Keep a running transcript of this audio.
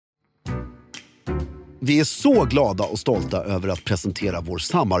Vi är så glada och stolta över att presentera vår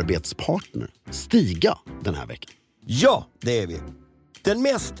samarbetspartner Stiga den här veckan. Ja, det är vi. Den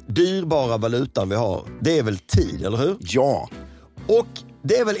mest dyrbara valutan vi har, det är väl tid, eller hur? Ja. Och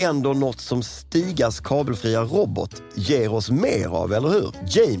det är väl ändå något som Stigas kabelfria robot ger oss mer av, eller hur?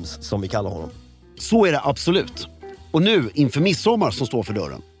 James, som vi kallar honom. Så är det absolut. Och nu, inför midsommar som står för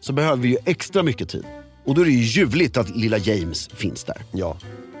dörren, så behöver vi ju extra mycket tid. Och då är det ju ljuvligt att lilla James finns där. Ja.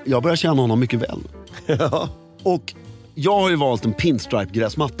 Jag börjar känna honom mycket väl. Ja. Och jag har ju valt en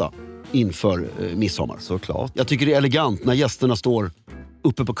pinstripe-gräsmatta inför midsommar. Såklart. Jag tycker det är elegant när gästerna står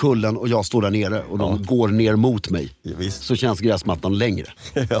uppe på kullen och jag står där nere och de går ner mot mig. Ja, visst. Så känns gräsmattan längre.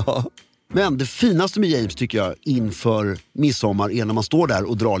 Ja. Men det finaste med James tycker jag inför midsommar är när man står där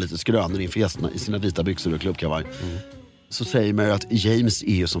och drar lite skrönor inför gästerna i sina vita byxor och klubbkavaj. Så säger man ju att James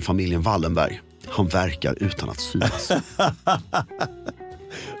är ju som familjen Wallenberg. Han verkar utan att synas.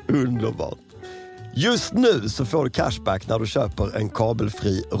 Underbart. Just nu så får du cashback när du köper en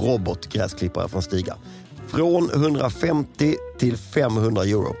kabelfri robotgräsklippare från Stiga. Från 150 till 500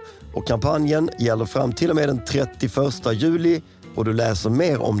 euro. Och kampanjen gäller fram till och med den 31 juli och du läser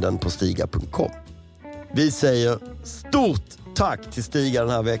mer om den på stiga.com. Vi säger stort tack till Stiga den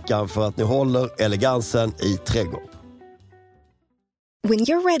här veckan för att ni håller elegansen i trädgården. When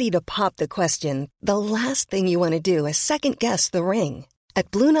you're ready to pop the question, the last thing you want to do is second-guess the ring.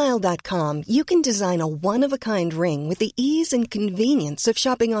 At BlueNile.com, you can design a one-of-a-kind ring with the ease and convenience of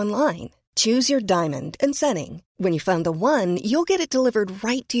shopping online. Choose your diamond and setting. When you find the one, you'll get it delivered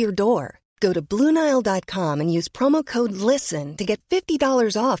right to your door. Go to BlueNile.com and use promo code LISTEN to get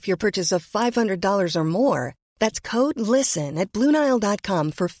 $50 off your purchase of $500 or more. That's code LISTEN at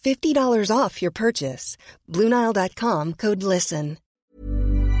BlueNile.com for $50 off your purchase. BlueNile.com, code LISTEN.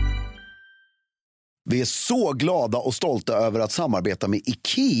 Vi är så glada och stolta över att samarbeta med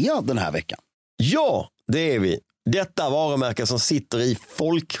IKEA den här veckan. Ja, det är vi. Detta varumärke som sitter i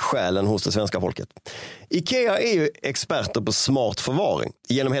folksjälen hos det svenska folket. IKEA är ju experter på smart förvaring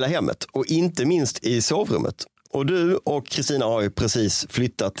genom hela hemmet och inte minst i sovrummet. Och du och Kristina har ju precis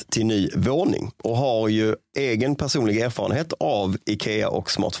flyttat till ny våning och har ju egen personlig erfarenhet av IKEA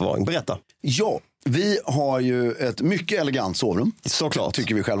och smart förvaring. Berätta. Ja, vi har ju ett mycket elegant sovrum. Såklart.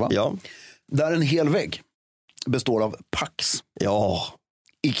 Tycker vi själva. Ja. Där en hel vägg består av Pax. Ja.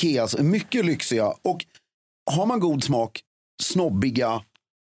 Ikeas mycket lyxiga och har man god smak snobbiga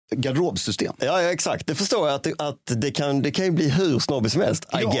garderobsystem. Ja, exakt. Det förstår jag att det kan ju bli hur snobbigt som helst,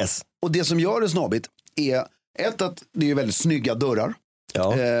 I guess. Och det som gör det snobbigt är att det är väldigt snygga dörrar. Ja,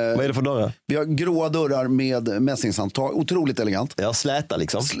 vad är det för dörrar? Vi har gråa dörrar med mässingshandtag, otroligt elegant. Ja, släta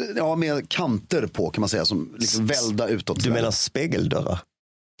liksom. Ja, med kanter på kan man säga som liksom välda utåt. Du menar spegeldörrar?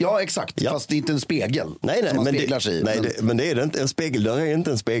 Ja, exakt. Ja. Fast det är inte en spegel. Nej, som man speglar sig i. Men det är det inte. En spegeldörr är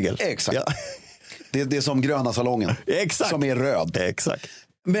inte en spegel. Exakt. Ja. Det är som gröna salongen. Exakt. Som är röd. Exakt.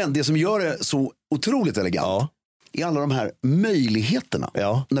 Men det som gör det så otroligt elegant är alla de här möjligheterna.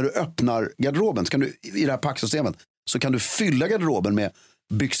 Ja. När du öppnar garderoben så kan du, i det här packsystemet så kan du fylla garderoben med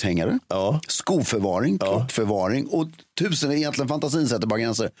byxhängare, skoförvaring, klockförvaring och tusen egentligen fantasin sätter bara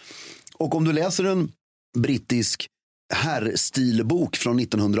gränser. Och om du läser en brittisk herrstilbok från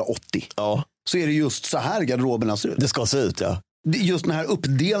 1980 så är det just så här garderoberna ser ut. Det ska se ut, ja. Just den här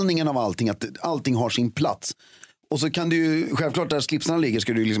uppdelningen av allting, att allting har sin plats. Och så kan du ju, självklart där slipsarna ligger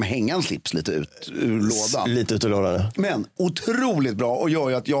ska du liksom hänga en slips lite ut ur lådan. Lite ut ur lådan. Men otroligt bra och gör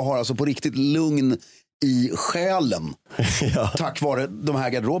ju att jag har alltså på riktigt lugn i själen tack vare de här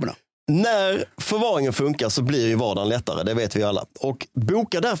garderoberna. När förvaringen funkar så blir ju vardagen lättare, det vet vi alla. Och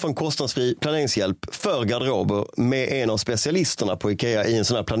boka därför en kostnadsfri planeringshjälp för garderober med en av specialisterna på IKEA i en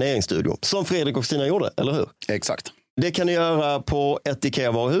sån här planeringsstudio. Som Fredrik och Stina gjorde, eller hur? Exakt. Det kan ni göra på ett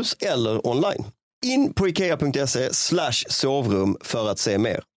IKEA-varuhus eller online. In på ikea.se/sovrum för att se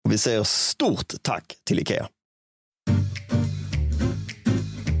mer. Och vi säger stort tack till IKEA.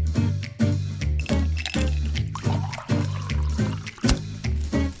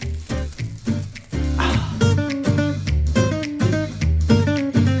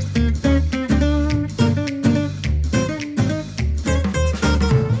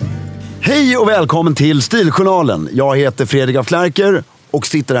 Hej och välkommen till Stiljournalen. Jag heter Fredrik af Klerker och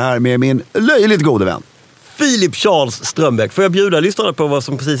sitter här med min löjligt gode vän Filip Charles Strömbäck. Får jag bjuda lyssnarna på vad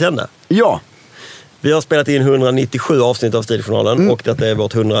som precis hände? Ja. Vi har spelat in 197 avsnitt av Stiljournalen och detta är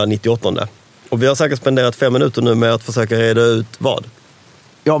vårt 198. Och vi har säkert spenderat 5 minuter nu med att försöka reda ut vad?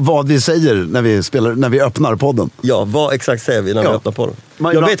 Ja, vad vi säger när vi öppnar podden. Ja, vad exakt säger vi när vi öppnar podden?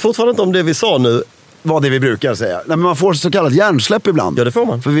 Jag vet fortfarande inte om det vi sa nu vad det vi brukar säga. Nej, men man får så kallat hjärnsläpp ibland. Ja, det får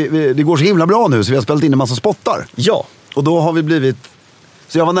man. För det går så himla bra nu så vi har spelat in en massa spottar. Ja. Och då har vi blivit...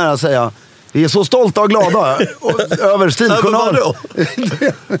 Så jag var nära att säga Vi är så stolta och glada över Stiljournal.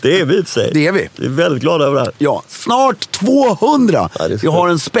 Det är vi i sig. Det är vi. Vi är väldigt glada över det här. Ja, snart 200. Ja, vi har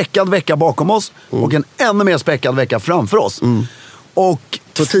en späckad vecka bakom oss och en ännu mer späckad vecka framför oss. Och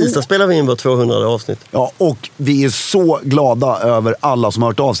på tisdag spelar vi in vår 200 avsnitt. Ja, och vi är så glada över alla som har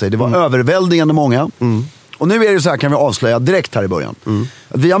hört av sig. Det var överväldigande många. Och nu är det så här, kan vi avslöja direkt här i början.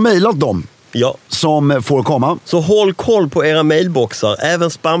 Vi har mejlat dem som får komma. Så håll koll på era mailboxar, även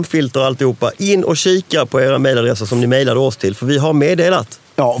spamfilter och alltihopa. In och kika på era mailadresser som ni mejlade oss till, för vi har meddelat.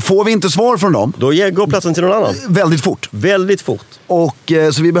 Ja, får vi inte svar från dem, då går platsen till någon annan. Väldigt fort. Väldigt fort. Och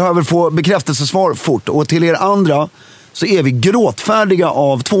så vi behöver få bekräftelsesvar fort. Och till er andra så är vi gråtfärdiga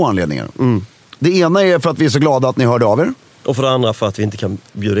av 2 anledningar. Det ena är för att vi är så glada att ni hörde av er. Och för det andra för att vi inte kan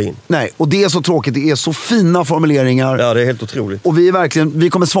bjuda in. Nej, och det är så tråkigt. Det är så fina formuleringar. Ja, det är helt otroligt. Och vi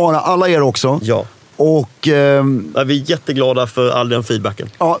kommer svara alla er också. Ja. Och vi är jätteglada för all den feedbacken.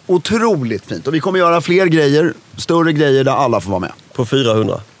 Ja, otroligt fint. Och vi kommer göra fler grejer, större grejer där alla får vara med. På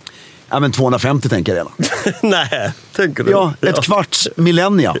 400. Ja, men 250 tänker jag redan. Nej, tänker du? Ja, ett kvarts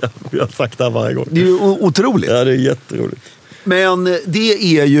millennia. Ja, vi har sagt det här varje gång. Det är ju otroligt. Ja, det är jätteroligt. Men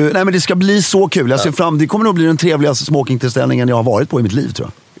det är ju, nej men det ska bli så kul. Jag ser fram, det kommer nog bli den trevligaste smokingtillställningen jag har varit på i mitt liv,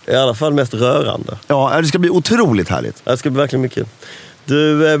 tror jag. I alla fall mest rörande. Ja, det ska bli otroligt härligt. Det ska bli verkligen mycket.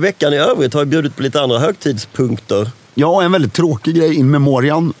 Du, veckan i övrigt har jag bjudit på lite andra högtidspunkter. Ja, en väldigt tråkig grej, in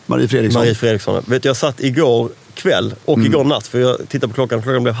memoriam, Marie Fredriksson. Vet du, jag satt igår kväll och igår natt, för jag tittade på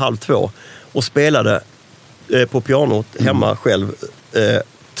klockan blev 1:30 och spelade på pianot hemma själv,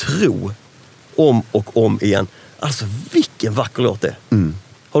 Tro, om och om igen. Alltså vilken vacker låt det är.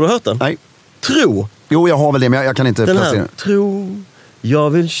 Har du hört den? Nej. Tro. Jo, jag har väl det, men jag kan inte den placera. Här, tro, jag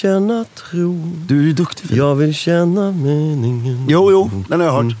vill känna tro. Du är ju duktig för det. Jag vill känna meningen. Jo, den har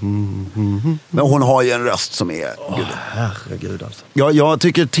jag hört. Men hon har ju en röst som är... Herregud alltså. Jag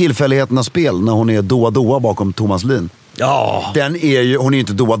tycker tillfälligheternas spel när hon är Doa bakom Thomas Lin. Ja. Den är ju, hon är ju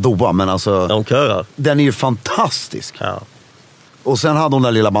inte Doa, men alltså... De körar. Den är ju fantastisk. Ja. Och sen hade hon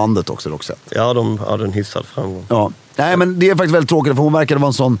det lilla bandet också, Roxette. Ja, de hade en hyfsad framgång. Ja. Nej, men det är faktiskt väldigt tråkigt, för hon verkade vara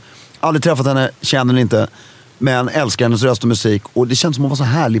en sån... Aldrig träffat henne, känner henne inte. Men älskar hennes röst och musik. Och det känns som hon var så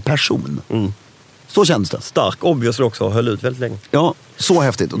härlig person. Så känns det. Stark, obviously också, och höll ut väldigt länge. Ja, så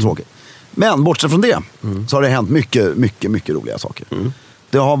häftigt och tråkigt. Men bortsett från det så har det hänt mycket roliga saker.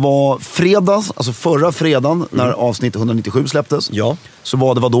 Det har varit fredags, alltså förra fredagen när avsnitt 197 släpptes. Ja. Så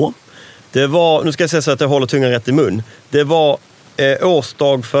var det vad då? Det var, nu ska jag säga så att jag håller tungan rätt i mun. Det var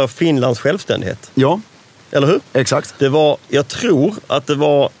årsdag för Finlands självständighet. Ja. Eller hur? Exakt. Det var, jag tror att det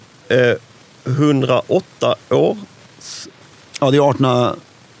var 108 år. Ja, det är 18...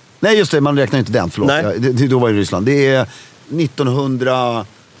 Nej, just det, man räknar inte den, förlåt. Nej. Ja, då var det Ryssland. Det är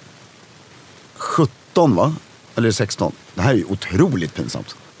 1917, va? Eller 16. Det här är ju otroligt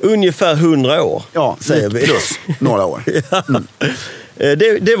pinsamt. Ungefär 100 år, ja, säger vi. Plus några år.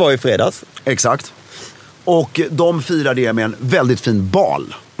 Det var i fredags. Exakt. Och de firar det med en väldigt fin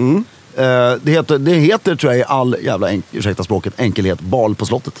bal. Det heter, tror jag, i all jävla ursäkta språket, enkelhet, bal på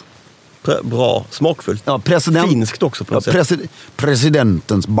slottet. Bra, smakfullt. Ja, finskt också på något sätt.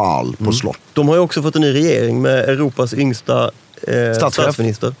 Presidentens bal på slott. De har ju också fått en ny regering med Europas yngsta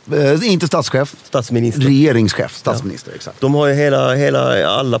statsminister. Inte statschef. Statsminister. Regeringschef, statsminister, exakt. De har ju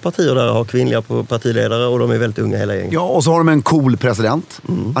alla partier där har kvinnliga partiledare och de är väldigt unga hela gänget. Ja, och så har de en cool president.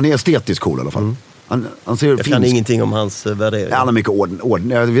 Han är estetiskt cool i alla fall. Han ser jag kan ingenting om hans värderingar. Han har mycket orden.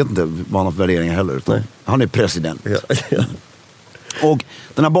 Jag vet inte vad han har för värderingar heller. Utan han är president. Ja. Och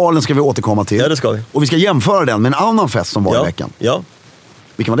den här balen ska vi återkomma till. Ja, det ska vi. Och vi ska jämföra den med en annan fest som var i veckan. Ja.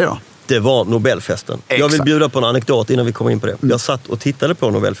 Vilken var det då? Det var Nobelfesten. Exakt. Jag vill bjuda på en anekdot innan vi kommer in på det. Jag satt och tittade på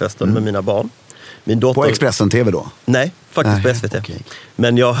Nobelfesten med mina barn. Min dotter... På Expressen TV då? Nej, faktiskt på SVT. Okay.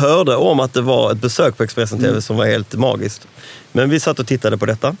 Men jag hörde om att det var ett besök på Expressen TV som var helt magiskt. Men vi satt och tittade på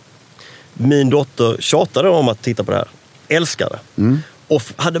detta. Min dotter tjatade om att titta på det här. Älskade det. Och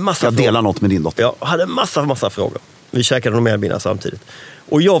hade massa jag delar något med din dotter. Jag hade massa frågor. Vi käkade nog mer bina samtidigt.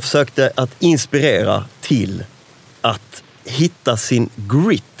 Och jag försökte att inspirera till att hitta sin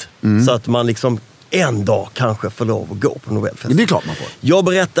grit. Så att man liksom en dag kanske får lov att gå på Nobelfesten. Det är klart man får. Jag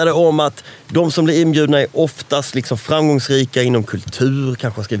berättade om att de som blir inbjudna är oftast liksom framgångsrika inom kultur,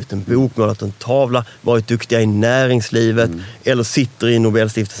 kanske har skrivit en bok, målat en tavla, varit duktiga i näringslivet eller sitter i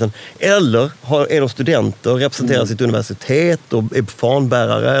Nobelstiftelsen. Eller är de studenter, representerar sitt universitet och är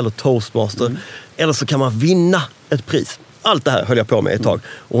fanbärare eller toastmaster. Eller så kan man vinna ett pris. Allt det här höll jag på med ett tag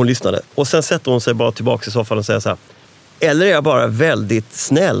och hon lyssnade. Och sen sätter hon sig bara tillbaka i soffan och säger så här: eller är jag bara väldigt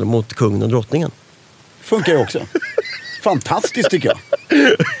snäll mot kungen och drottningen? Funkar ju också. Fantastiskt tycker jag.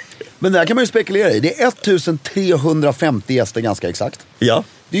 Men där kan man ju spekulera i. Det är 1350 gäster ganska exakt. Ja.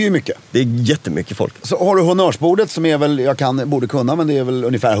 Det är ju mycket. Det är jättemycket folk. Så har du honnörsbordet som är väl, borde kunna, men det är väl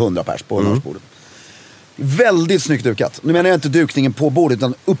ungefär 100 pers på honnörsbordet. Väldigt snyggt dukat. Nu menar jag inte dukningen på bordet,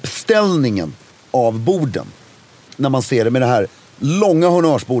 utan uppställningen av borden. När man ser det med det här långa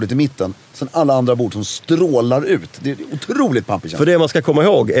honnörsbordet i mitten, sen alla andra bord som strålar ut. Det är otroligt pampigt. För det man ska komma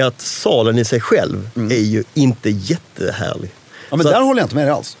ihåg är att salen i sig själv är ju inte jättehärlig. Ja, men där håller jag inte med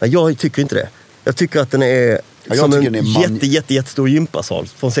dig alls. Jag tycker inte det. Jag tycker att den är som en jättestor gympasal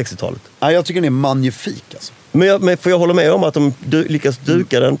från 60-talet. Ja, jag tycker den är magnifik alltså. Men för jag håller med om att de lyckas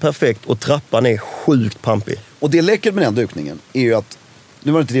duka den perfekt och trappan är sjukt pampig. Och det läckert med den dukningen är ju att,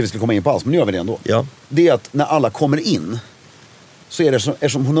 nu var det inte det vi skulle komma in på alls, men nu gör vi det ändå. Ja. Det är att när alla kommer in så är det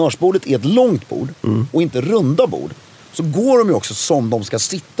eftersom honnörsbordet är ett långt bord och inte runda bord, så går de ju också som de ska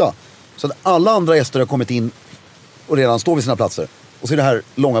sitta. Så att alla andra gäster har kommit in och redan står vid sina platser. Och så är det här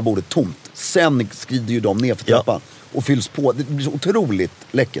långa bordet tomt. Sen skrider ju de ner för trappan och fylls på. Det blir så otroligt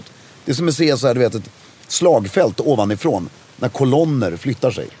läckert. Det är som att se så här, du vet, ett slagfält ovanifrån när kolonner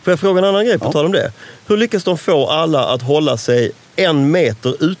flyttar sig. Får jag fråga en annan grej på tal om det? Hur lyckas de få alla att hålla sig 1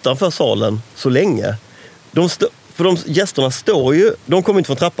 meter utanför salen så länge? För de gästerna står ju, de kommer inte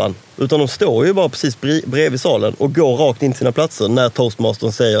från trappan, utan de står ju bara precis bredvid salen och går rakt in till sina platser när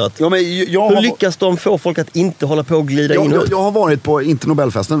toastmastern säger att... Hur lyckas de få folk att inte hålla på och glida in och ut? Jag har varit på, inte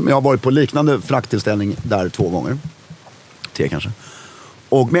Nobelfesten, men jag har varit på liknande frakttillställning där 2 gånger. 3 kanske.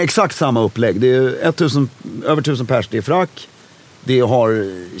 Och med exakt samma upplägg. Det är över 1000 pers, det är frack. Det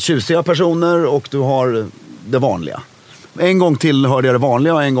har tjusiga personer och du har det vanliga. En gång till hörde jag det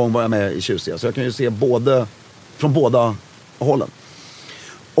vanliga och en gång var jag med i tjusiga. Så jag kan ju se från båda hållen.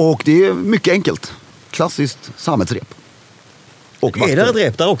 Och det är mycket enkelt. Klassiskt sammetsrep. Och är det ett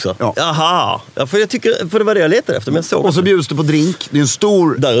rep där också? Ja. Jaha. Ja, för det var det jag letade efter. Men jag såg och så bjuds det på drink. Det är en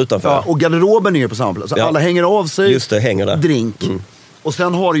stor... Där utanför. Ja, och garderoben är ju på samma plats. Så alla hänger av sig. Just det, hänger där. Drink. Och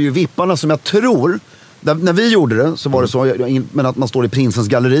sen har du ju vipparna som jag tror... När vi gjorde det så var det så, men att man står i Prinsens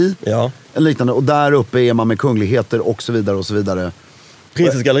galleri. Ja. Eller liknande. Och där uppe är man med kungligheter och så vidare och så vidare.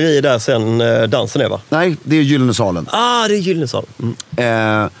 Prinsens galleri är där sen dansen är, va? Nej, det är Gyllene salen. Det är Gyllene salen.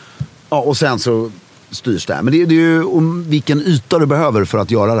 Och sen så styrs det här. Men det är ju om vilken yta du behöver för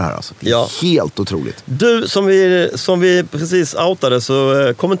att göra det här. Alltså. Det är helt otroligt. Du, som vi precis outade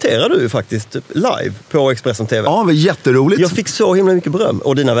så kommenterar du ju faktiskt live på Expressen TV. Ja, det var jätteroligt. Jag fick så himla mycket beröm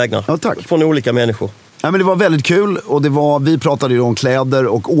och dina vägnar. Ja, tack. Från olika människor. Ja, men det var väldigt kul och vi pratade ju om kläder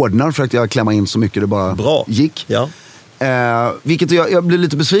och ordnar, försökte jag klämma in så mycket det bara gick. Ja. Vilket jag blev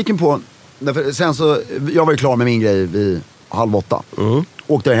lite besviken på. Därför, sen så, jag var ju klar med min grej vid 7:30.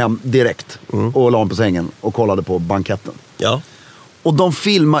 Åkte hem direkt och la mig på sängen och kollade på banketten. Ja. Och de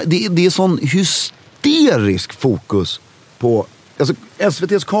filmar, det är sån hysterisk fokus på, alltså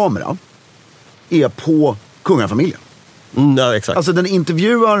SVT:s kamera är på kungafamiljen. Ja, exakt. Alltså de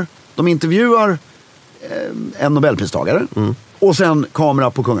intervjuar en Nobelpristagare och sen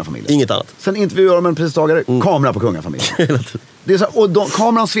kamera på kungafamiljen. Inget annat. Sen intervjuar de en pristagare, kamera på kungafamiljen. Det är så här, och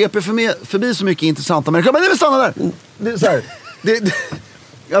kameran sveper förbi så mycket intressanta människor. Men det vill stanna där. Det är så här,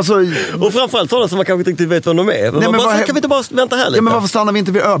 alltså, och framförallt sådana som man kanske inte riktigt vet vem de är. Kan vi inte bara vänta här lite? Ja, men varför stannar vi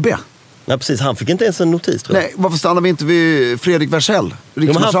inte vid ÖB? Nej, precis. Han fick inte ens en notis, tror jag. Nej, varför stannar vi inte vid Fredrik Wersäll?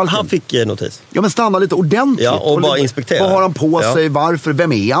 Han fick notis. Ja, men stanna lite ordentligt. Ja, och bara inspektera. Vad har han på sig? Varför?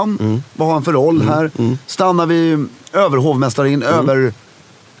 Vem är han? Vad har han för roll här? Stannar vi över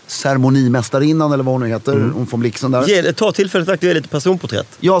ceremonimästarinnan eller vad hon nu heter. Hon får blixen där. Ta tillfället att du är lite personporträtt.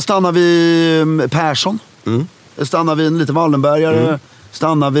 Ja, stannar vi Persson. Stannar vi lite Wallenbergare.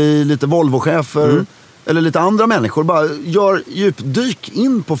 Stannar vi lite Volvo-chefer. Eller lite andra människor. Bara gör djupdyk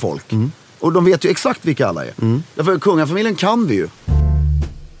in på folk. Och de vet ju exakt vilka alla är. Därför kungafamiljen kan vi ju.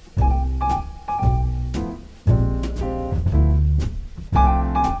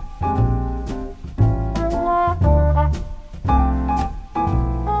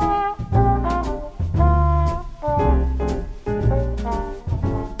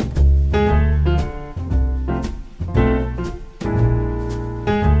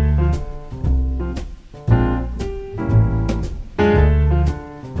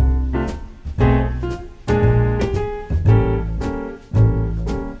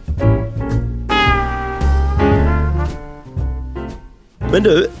 Men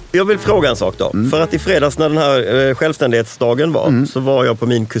du, jag vill fråga en sak då. För att i fredags när den här självständighetsdagen var så var jag på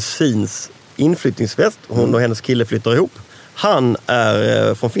min kusins inflyttningsfest. Hon och hennes kille flyttar ihop. Han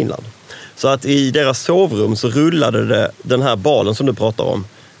är från Finland. Så att i deras sovrum så rullade det den här balen som du pratar om.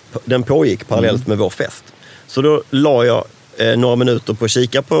 Den pågick parallellt med vår fest. Så då la jag några minuter på att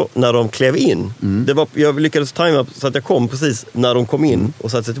kika på när de klev in. Jag lyckades tajma så att jag kom precis när de kom in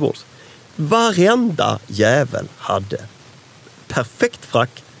och satte sig till bords. Varenda jävel hade perfekt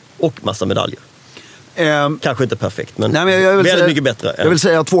frack och massa medaljer. Kanske inte perfekt, men, nej, men jag vill väldigt säga, mycket bättre. Jag vill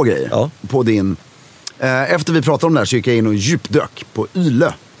säga 2 grejer på din... efter vi pratade om det här så gick jag in och djupdök på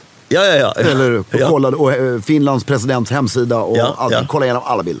YLE. Ja. Eller kollade och Finlands presidents hemsida och kollade igenom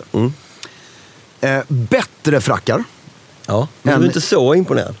alla bilder. Bättre frackar. Ja, men du är inte så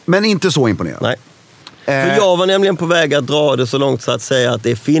imponerad. Men inte så imponerad. Nej. För jag var nämligen på väg att dra det så långt så att säga att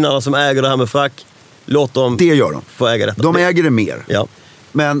det är finnarna som äger det här med frack. Låt dem få äga detta. De äger det mer. Ja.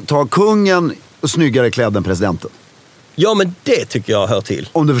 Men tar kungen snyggare klädd än presidenten? Ja, men det tycker jag hör till.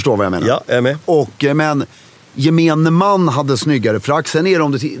 Om du förstår vad jag menar. Ja, jag är med. Men gemene man hade snyggare frack. Sen är det,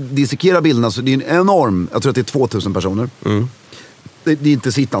 om du dissekerar bilderna, så det är en enorm, jag tror att det är 2000 personer. Det är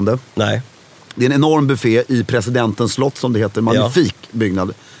inte sittande. Nej. Det är en enorm buffé i presidentens slott, som det heter. Magnifik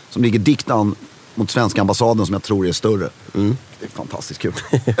byggnad. Som ligger dikt an mot svenska ambassaden, som jag tror är större. Det är fantastiskt kul.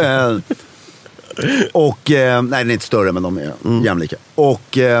 Nej, den är inte större, men de är jämlika. Och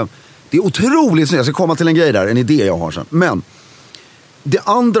det är otroligt snyggt. Jag ska komma till en grej där, en idé jag har sen. Men det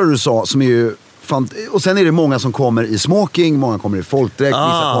andra du sa, som är ju och sen är det många som kommer i smoking, många kommer i folkdräkt,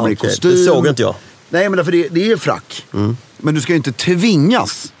 vissa kommer i kostym. Det såg inte jag. Nej, men därför det är frack. Men du ska ju inte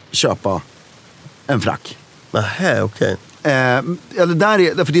tvingas köpa en frack. Nähä, okej.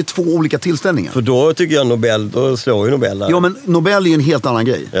 Därför det är 2 olika tillställningar. För då tycker jag då slår ju Nobel där. Ja, men Nobel är ju en helt annan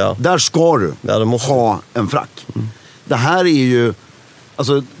grej. Ja. Där ska du ha en frack. Det här är ju,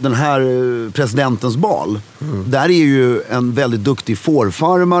 alltså den här presidentens bal, där är ju en väldigt duktig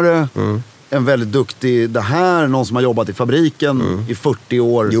fårfarmare, en väldigt duktig, någon som har jobbat i fabriken i 40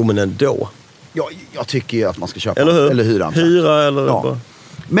 år. Jo, men ändå. Ja, jag tycker ju att man ska köpa eller hyra en frack. Hyra eller... Ja.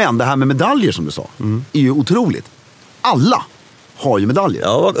 Men det här med medaljer, som du sa, är ju otroligt. Alla har ju medaljer.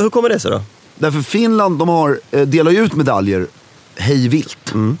 Ja, hur kommer det sig då? Därför Finland, de delar ut medaljer hej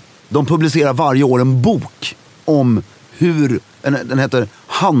vilt. De publicerar varje år en bok om den heter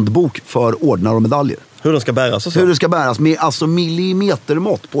Handbok för ordnar och medaljer. Hur de ska bäras och så? Hur det ska bäras med alltså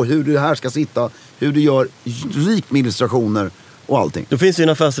millimetermått på hur det här ska sitta, hur du gör rikt med illustrationer och allting. Då finns ju en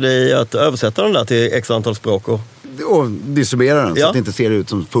affärsidé att översätta den där till x antal språk och distribuera den så att det inte ser ut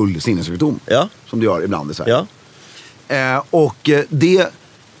som full sinnessjukdom. Som det gör ibland i Sverige.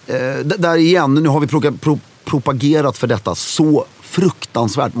 Där igen, nu har vi propagerat för detta så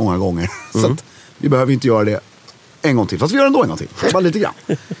fruktansvärt många gånger. Så att vi behöver inte göra det en gång till. Fast vi gör det ändå en gång till. Bara lite grann.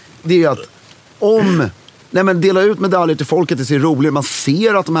 Det är att dela ut medaljer till folket, det ser roligt. Man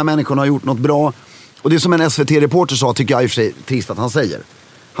ser att de här människorna har gjort något bra. Och det är som en SVT-reporter sa, tycker jag i och för sig trist att han säger.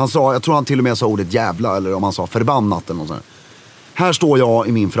 Han sa, jag tror han till och med sa ordet jävla, eller om han sa förbannat eller något sånt. Här står jag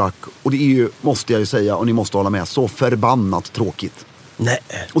i min frack och det är ju, måste jag ju säga, och ni måste hålla med, så förbannat tråkigt. Nej.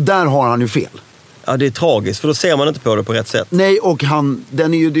 Och där har han ju fel. Ja, det är tragiskt, för då ser man inte på det på rätt sätt. Nej, och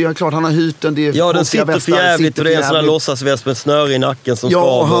den är ju, det är klart han har hyrt den. Det är den sitter för jävligt och det är en sån här låtsasväst med ett snöre i nacken som skaver.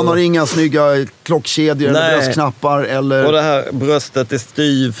 Ja, och han har inga snygga klockkedjor eller bröstknappar eller... Och det här bröstet är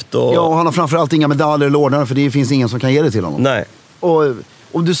styvt och... Ja, och han har framförallt inga medaljer eller ordnar, för det finns ingen som kan ge det till honom. Nej.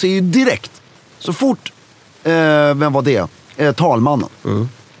 Och du ser ju direkt, så fort, vem var det? Talmannen.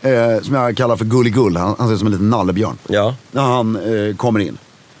 Som jag kallar för Gulligull. Han ser ut som en liten nallebjörn. Ja. När han kommer in.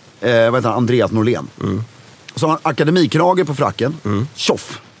 Vad heter han? Andreas Norlén. Så har han akademikrage på fracken.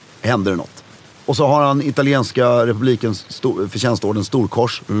 Tjoff, händer det något. Och så har han italienska republikens förtjänstorden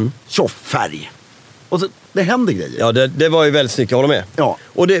storkors. Tjoff, färg. Och så, det händer grejer. Ja, det var ju väldigt snyggt, jag håller med. Ja.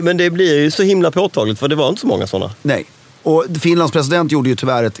 Men det blir ju så himla påtagligt, för det var inte så många sådana. Nej. Och Finlands president gjorde ju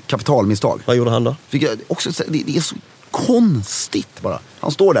tyvärr ett kapitalmisstag. Vad gjorde han då? Det är så konstigt bara.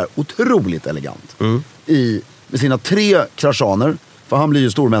 Han står där otroligt elegant. Med sina 3 kraschaner. För han blir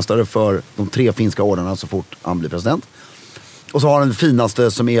ju stormästare för de 3 finska orderna så fort han blir president. Och så har han den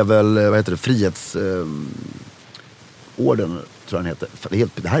finaste som är väl, frihetsorden, tror jag den heter.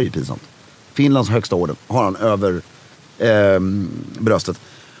 Det här är ju pinsamt. Finlands högsta orden har han över bröstet.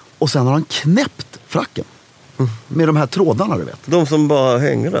 Och sen har han knäppt fracken. Med de här trådarna, du vet. De som bara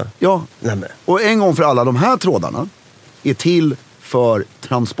hänger där? Ja. Nämen. Och en gång för alla, de här trådarna är till för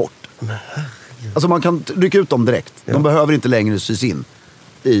transport. Alltså man kan rycka ut dem direkt. Ja. De behöver inte längre sys in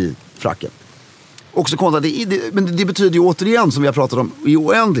i fracken. Också konstigt, men det betyder ju återigen, som vi har pratat om i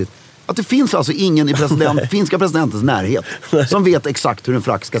oändligt, att det finns alltså ingen i finska presidentens närhet som vet exakt hur en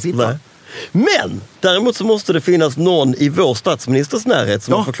frack ska sitta. Nej. Men däremot så måste det finnas någon i vår statsministers närhet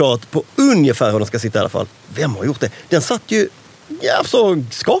som har förklarat på ungefär hur den ska sitta i alla fall. Vem har gjort det? Den satt ju så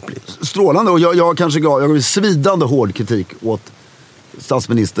skapligt. Strålande, och jag kanske gav svidande hård kritik åt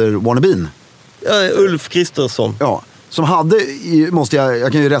statsminister Wannebin. Ulf Kristersson. Ja, som hade,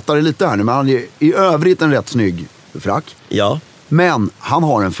 jag kan ju rätta det lite här nu, men han är i övrigt en rätt snygg frack. Ja. Men han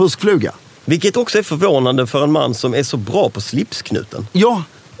har en fuskfluga. Vilket också är förvånande för en man som är så bra på slipsknuten. Ja,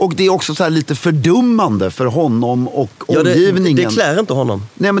 och det är också så här lite fördummande för honom och omgivningen. Det klär inte honom.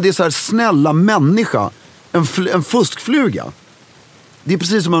 Nej, men det är så här, snälla människa. En fuskfluga. Det är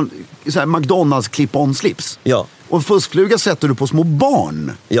precis som en så här, McDonalds clip-on-slips. Ja. Och en fuskfluga sätter du på små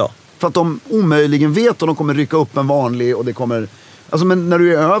barn. Ja. För att de omöjligen vet om de kommer rycka upp en vanlig och det kommer... Alltså, men när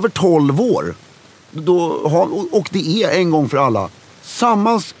du är över 12 år och det är en gång för alla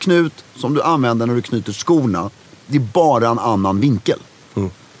samma knut som du använder när du knyter skorna. Det är bara en annan vinkel.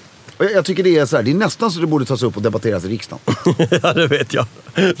 Och jag tycker det är så här, det är nästan så det borde tas upp och debatteras i riksdagen. Ja, det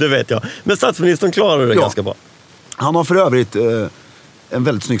vet jag. Men statsministern klarade det ganska bra. Han har för övrigt en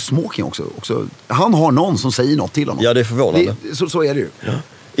väldigt snygg smoking också. Han har någon som säger något till honom. Ja, det är förvånande. Så är det ju. Ja.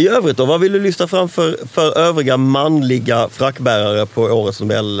 I övrigt då, vad vill du lyfta fram för övriga manliga frackbärare på årets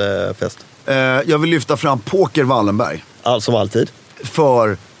Nobelfest? Jag vill lyfta fram Poker Wallenberg. Allt som alltid.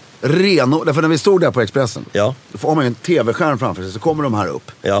 För när vi stod där på Expressen, då får man ju en tv-skärm framför sig, så kommer de här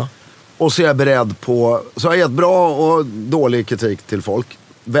upp. Ja. Och så är jag beredd på, så har jag gett bra och dålig kritik till folk.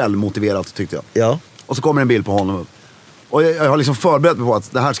 Välmotiverat tyckte jag. Ja. Och så kommer en bild på honom upp. Och jag har liksom förberett mig på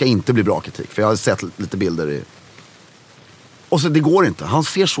att det här ska inte bli bra kritik. För jag har sett lite bilder i... Och så det går inte. Han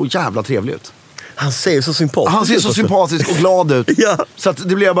ser så jävla trevlig ut. Han ser så sympatisk ut. Han ser så sympatisk och glad ut. Ja. Så att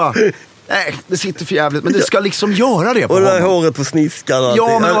det blir bara... Nej, det sitter för jävligt. Men det ska liksom göra det på honom. Och det honom. håret på sniskan.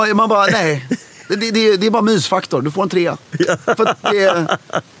 Ja, men man bara, nej. Det är bara mysfaktor. Du får en 3. Ja. För att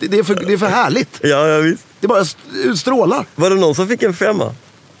det är för härligt. Ja, visst. Det bara utstrålar. Var det någon som fick en 5?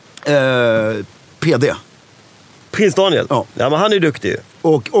 PD. Prins Daniel? Ja. Ja, men han är duktig.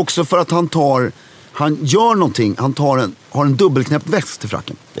 Och också för att han gör någonting. Han har en dubbelknäppt väst till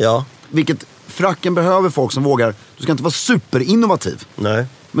fracken. Ja. Vilket fracken behöver folk som vågar. Du ska inte vara superinnovativ. Nej.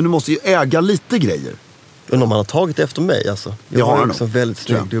 Men du måste ju äga lite grejer. Undrar om han har tagit efter mig alltså. Jag har också väldigt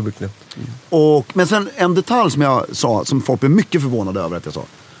snygg dubbelknäpp. Men sen en detalj som jag sa, som folk blev mycket förvånade över att jag sa.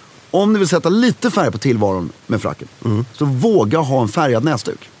 Om ni vill sätta lite färg på tillvaron med fracken, så våga ha en färgad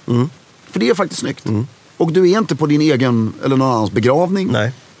näsduk. För det är faktiskt snyggt. Och du är inte på din egen eller någon annans begravning.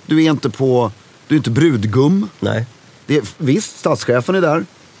 Nej. Du är inte brudgum. Nej. Visst, statschefen är där.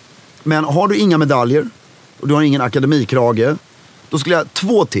 Men har du inga medaljer och du har ingen akademikrage, då skulle jag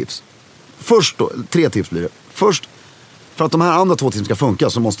 2 tips. Först då, 3 tips blir det. Först, för att de här andra 2 tipsen ska funka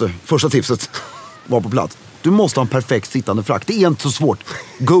så måste första tipset vara på plats. Du måste ha en perfekt sittande frack. Det är inte så svårt.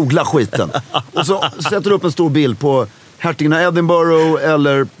 Googla skiten. Och så sätter du upp en stor bild på hertigen av Edinburgh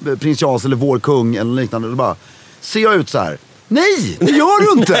eller prins Charles eller vår kung eller liknande. Och bara, ser jag ut så här? Nej, det gör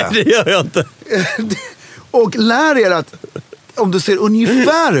du inte. Nej, det gör jag inte. Och lär er att om du ser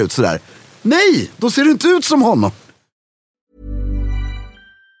ungefär ut så där. Nej, då ser du inte ut som honom.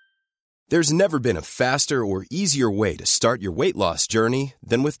 There's never been a faster or easier way to start your weight loss journey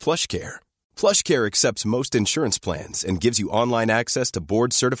than with PlushCare. PlushCare accepts most insurance plans and gives you online access to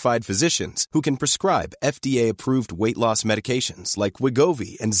board-certified physicians who can prescribe FDA-approved weight loss medications like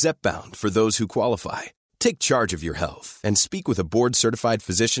Wegovy and Zepbound for those who qualify. Take charge of your health and speak with a board-certified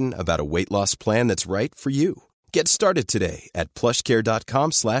physician about a weight loss plan that's right for you. Get started today at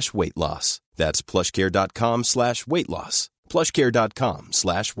plushcare.com/weightloss. That's plushcare.com/weightloss.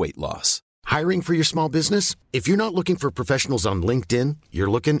 plushcare.com/weightloss. Hiring for your small business? If you're not looking for professionals on LinkedIn,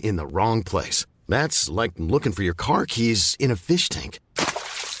 you're looking in the wrong place. That's like looking for your car keys in a fish tank.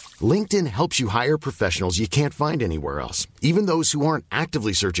 LinkedIn helps you hire professionals you can't find anywhere else, even those who aren't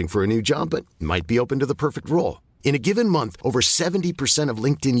actively searching for a new job but might be open to the perfect role. In a given month, over 70% of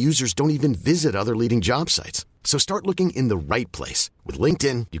LinkedIn users don't even visit other leading job sites. So start looking in the right place. With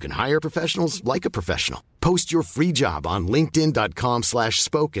LinkedIn, you can hire professionals like a professional. Post your free job on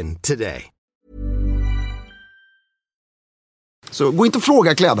linkedin.com/spoken today. Så gå inte och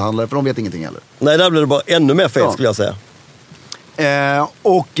fråga klädhandlare, för de vet ingenting heller. Nej, där blir det bara ännu mer fel skulle jag säga.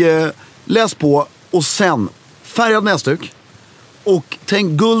 Läs på och sen färgad näsduk och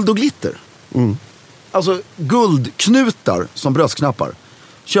tänk guld och glitter. Alltså guldknutar som bröstknappar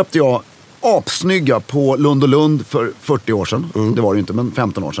köpte jag apsnygga på Lund & Lund för 40 år sedan. Det var det ju inte, men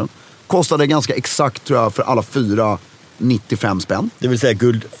 15 år sedan. Kostade ganska exakt, tror jag, för alla 4 95 spänn. Det vill säga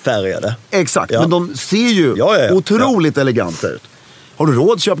guldfärgade. Exakt, men de ser ju otroligt eleganta ut. Har du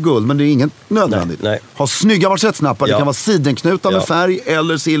råd, köp guld, men det är inget nödvändigt. Nej. Ha snygga manschettsnappar, det kan vara sidenknutar med färg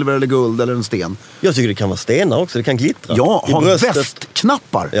eller silver eller guld eller en sten. Jag tycker det kan vara stenar också, det kan glittra. Ja, ha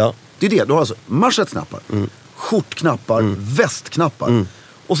västknappar. Ja. Det är det, du har alltså manschettknappar, skjortknappar, västknappar.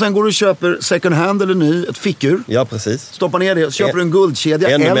 Och sen går du och köper second hand eller ny, ett fickur. Ja, precis. Stoppar ner det, köper du en guldkedja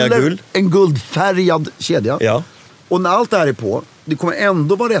eller en guldfärgad kedja. Ja. Och när allt det här är på, det kommer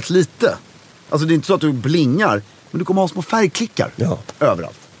ändå vara rätt lite. Alltså det är inte så att du blingar, men du kommer ha små färgklickar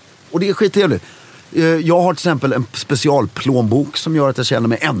överallt. Och det är skittrevligt. Jag har till exempel en specialplånbok som gör att jag känner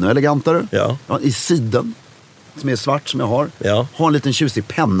mig ännu elegantare. Ja. I siden, som är svart som jag har. Ja. Har en liten tjusig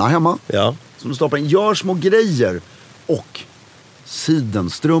penna hemma. Ja. Som du stoppar in. Gör små grejer. Och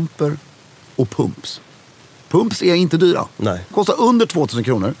sidenstrumpor och pumps. Pumps är inte dyra. Nej. Kostar under 2000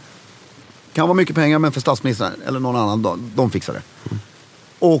 kronor. Kan vara mycket pengar, men för statsministern eller någon annan, de fixar det.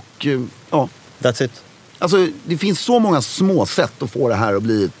 Och ja. That's it. Alltså, det finns så många små sätt att få det här att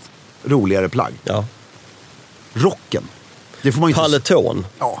bli ett roligare plagg. Ja. Rocken. Det får man ju inte... Paleton.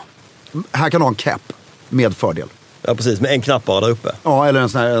 Ja. Här kan du ha en cap med fördel. Ja, precis. Med en knapp bara där uppe. Ja, eller en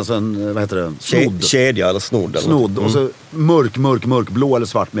sån här, alltså en, vad heter det? Snodd. Kedja eller snodd. Eller Snodd. Och så mörkblå eller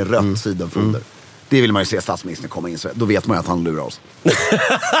svart med rött sidenfoder. Det vill man ju se statsministern komma in. Så då vet man ju att han lurar oss.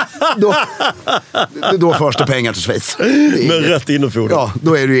 då förs det pengar till Schweiz. Med rött innerfoder. Ja,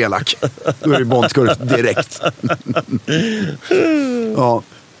 då är du elak. Då är du bondskurk direkt. Ja.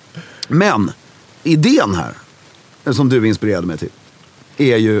 Men idén här, som du inspirerade mig till,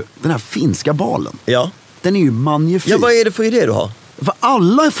 är ju den här finska balen. Ja. Den är ju magnifik. Ja, vad är det för idé du har? För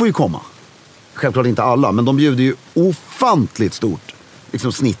alla får ju komma. Självklart inte alla, men de bjuder ju ofantligt stort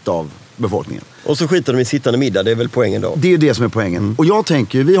liksom, snitt av befolkningen. Och så skiter de i sittande middag, det är väl poängen då? Det är ju det som är poängen. Och jag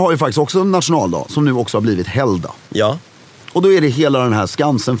tänker, vi har ju faktiskt också en nationaldag som nu också har blivit helgdag. Ja. Och då är det hela den här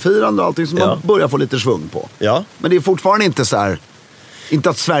Skansen-firande och allting som man börjar få lite svung på. Ja. Men det är fortfarande inte så här, inte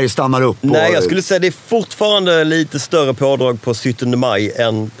att Sverige stannar upp. Nej, jag skulle säga det är fortfarande lite större pådrag på 17 maj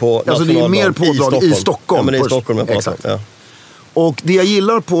än på alltså nationaldagen. Det är mer pådrag i Stockholm. Ja, men det är i Stockholm jag pratar. Exakt. Ja. Och det jag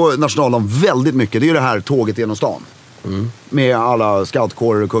gillar på nationaldagen väldigt mycket, det är det här tåget genom stan. Med alla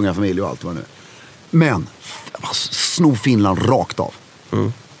scoutkårer och kungafamilj och allt vad det nu är. Men sno Finland rakt av.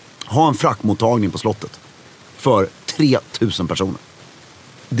 Ha en fraktmottagning på slottet för 3000 personer.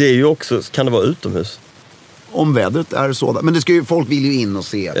 Det är ju också, kan det vara utomhus? Om vädret är sådant. Men det ska ju, folk vill ju in och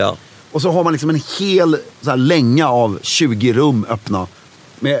se. Ja. Och så har man liksom en hel så här, länga av 20 rum öppna.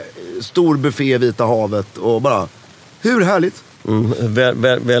 Med stor buffé i Vita havet och bara, hur härligt?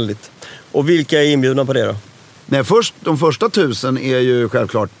 Väldigt. Och vilka är inbjudna på det då? Nej, de första 1000 är ju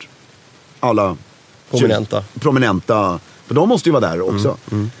självklart alla prominenta. För de måste ju vara där också.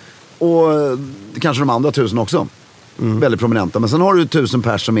 Och kanske de andra 1000 också. Väldigt prominenta. Men sen har du 1000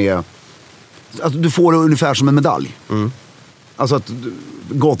 pers som är... Alltså, du får det ungefär som en medalj. Alltså ett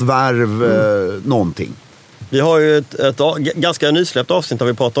gott värv, någonting. Vi har ju ett ganska nysläppt avsnitt där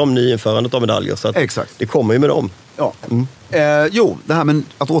vi pratar om nyinförandet av medaljer. Så att exakt. Det kommer ju med dem. Ja. Jo, det här med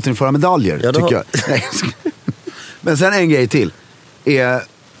att återinföra medaljer tycker jag. Nej. Men sen en grej till.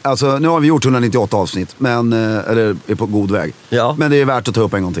 Alltså, nu har vi gjort 198 avsnitt, men, eller är på god väg. Ja. Men det är värt att ta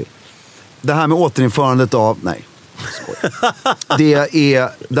upp en gång till. Det här med återinförandet av... Nej, skoj. Det är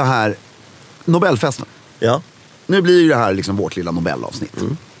det här Nobelfesten. Ja. Nu blir det här liksom vårt lilla Nobelavsnitt.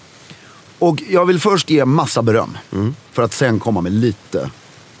 Och jag vill först ge massa beröm. För att sen komma med lite...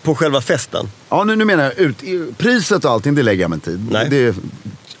 På själva festen? Ja, nu menar jag priset och allting, det lägger jag med tid. Nej. Det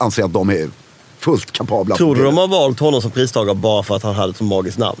anser jag att de är fullt kapabla. Tror du de har valt honom som pristagare bara för att han hade ett så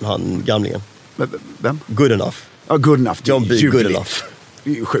magiskt namn, han gamlingen? Vem? Good enough. Ja, good enough. John B. Good enough. Det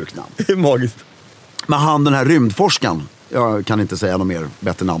är ju sjukt namn. Det är magiskt. Men han, den här rymdforskaren, jag kan inte säga något mer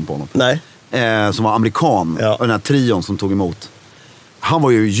bättre namn på honom. Nej. Som var amerikan, ja. Och den här trion som tog emot. Han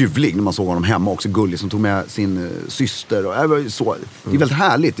var ju ljuvlig när man såg honom hemma också, gullig, som tog med sin syster. Och det var ju så, det är väldigt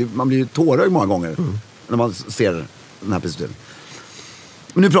härligt, man blir ju tårögd många gånger när man ser den här prisutdelningen.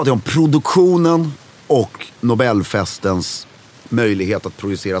 Men nu pratar jag om produktionen och Nobelfestens möjlighet att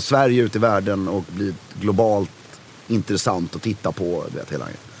producera Sverige ut i världen och bli globalt intressant att titta på, vet, hela.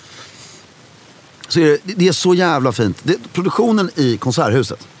 Så det är så jävla fint. Produktionen i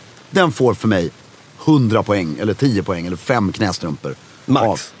Konserthuset, den får för mig 100 poäng, eller 10 poäng, eller 5 knästrumpor.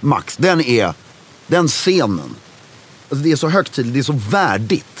 Max. Den scenen, alltså det är så högtidligt, det är så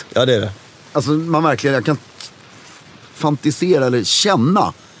värdigt. Ja, det är det. Alltså jag kan fantisera eller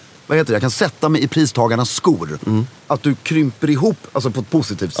känna, vad heter det? Jag kan sätta mig i pristagarnas skor. Att du krymper ihop, alltså på ett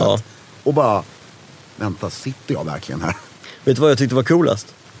positivt sätt. Och bara, vänta, sitter jag verkligen här? Vet du vad jag tyckte var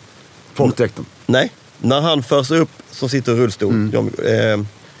coolast? Folkdräkten. Nej, när han förs upp som sitter i rullstol,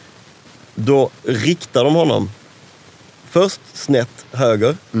 då riktar de honom först snett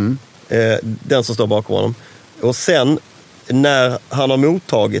höger, den som står bakom honom. Och sen när han har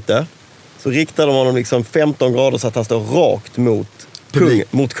mottagit det, så riktar de honom liksom 15 grader så att han står rakt mot kungen.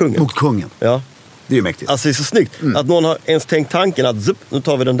 Mot kungen. Ja. Det är ju mäktigt. Alltså det är så snyggt att någon har ens tänkt tanken att nu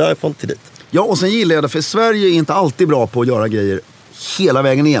tar vi den därifrån till dit. Ja, och sen gillar jag det, för Sverige är inte alltid bra på att göra grejer hela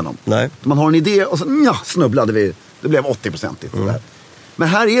vägen igenom. Nej. Man har en idé och så snubblade vi. Det blev 80%. Men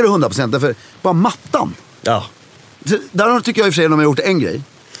här är det 100%, därför bara mattan. Ja. Där tycker jag i och för sig de har gjort en grej.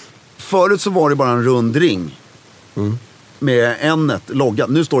 Förut så var det bara en rund ring. Med N-et loggat.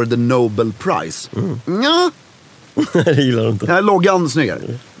 Nu står det The Nobel Prize. Ja. Det gillar du inte. Den här loggan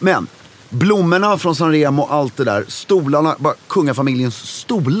snyggare. Men blommorna från San Remo, allt det där. Stolarna, bara kungafamiljens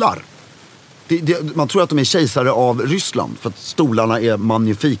stolar. Man tror att de är kejsare av Ryssland. För att stolarna är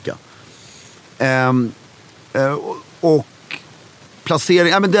magnifika. Och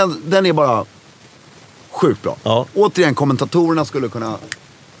placering, men den är bara sjukt bra. Ja. Återigen, kommentatorerna skulle kunna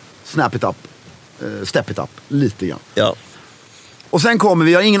step it up lite grann. Ja. Och sen kommer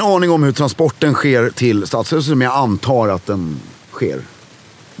vi har ingen aning om hur transporten sker till Stadshuset, men jag antar att den sker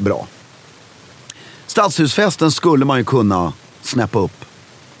bra. Stadshusfesten skulle man ju kunna snäppa upp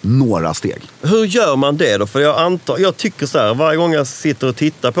några steg. Hur gör man det då? För jag tycker så här, varje gång jag sitter och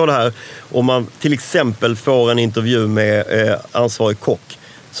tittar på det här och man till exempel får en intervju med ansvarig kock,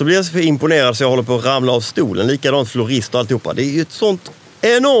 så blir jag så imponerad så jag håller på att ramla av stolen. Likadant florist och alltihopa. Det är ju ett sånt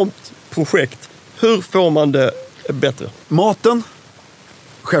enormt projekt. Hur får man det bättre? Maten,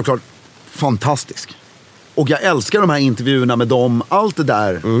 självklart fantastisk. Och jag älskar de här intervjuerna med dem. Allt det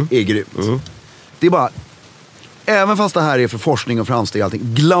där är grymt. Det är bara, även fast det här är för forskning och framsteg och allting,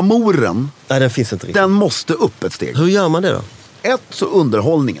 glamouren, Nej, den finns inte riktigt. den måste upp ett steg. Hur gör man det då? Så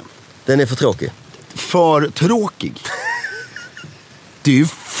underhållningen. Den är för tråkig. För tråkig. Det är ju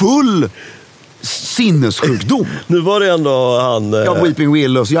full sinnessjukdom. Nu var det ändå han... Weeping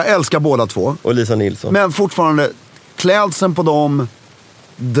Willows, jag älskar båda två. Och Lisa Nilsson. Men fortfarande, klädseln på dem.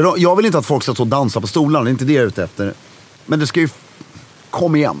 Jag vill inte att folk ska stå och dansa på stolarna, det är inte det jag är ute efter. Men det ska ju...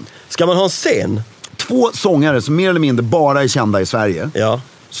 Kom igen. Ska man ha en scen? 2 sångare som mer eller mindre bara är kända i Sverige. Ja.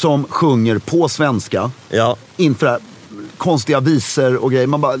 Som sjunger på svenska. Ja. Inför det här, konstiga visor och grejer.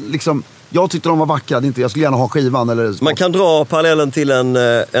 Man bara liksom... Jag tyckte de var vackra, jag skulle gärna ha skivan eller... Man kan dra parallellen till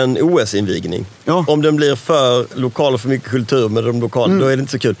en OS-invigning. Ja. Om den blir för lokal och för mycket kultur med de lokala, då är det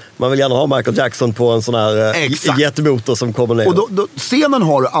inte så kul. Man vill gärna ha Michael Jackson på en sån här jättemotor som kommer ner. Och då, scenen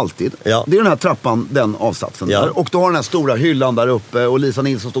har du alltid. Ja. Det är den här trappan, den avsatsen där. Och du har den här stora hyllan där uppe och Lisa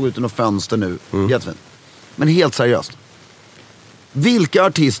Nilsson stod utan något fönster nu. Jättefint. Men helt seriöst. Vilka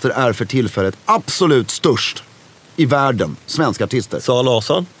artister är för tillfället absolut störst i världen, svenska artister? Sara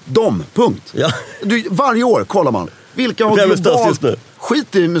Larsson. Punkt. Ja. Varje år kollar man. Vilka har Vem är störst just nu?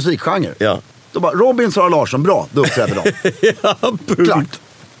 Skit i musikgenre. Ja. Då bara, Robin, Sara Larsson, bra, då uppträder de. Ja, punkt. Klart.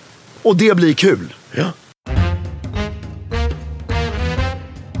 Och det blir kul. Ja.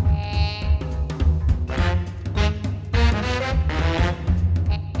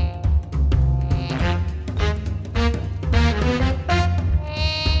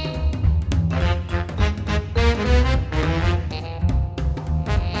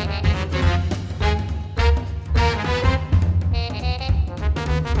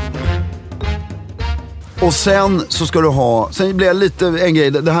 Och sen så ska du ha, sen blir jag lite en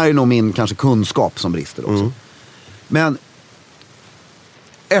grej, det här är nog min kanske kunskap som brister också. Men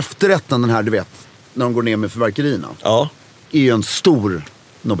efterrätten, den här du vet, när de går ner med fyrverkerierna, är ju en stor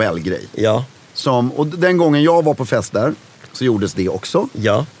Nobelgrej. Ja. Och den gången jag var på fest där så gjordes det också.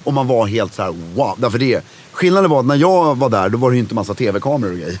 Ja. Och man var helt så här, wow. Därför det, skillnaden var att när jag var där, då var det ju inte massa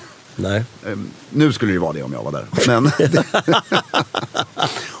tv-kameror och grejer. Nej. Nu skulle det vara det om jag var där. Men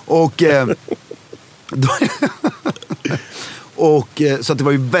så att det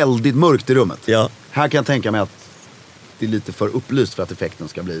var ju väldigt mörkt i rummet. Ja. Här kan jag tänka mig att det är lite för upplyst för att effekten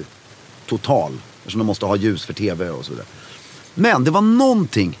ska bli total. Eftersom de måste ha ljus för tv och så vidare. Men det var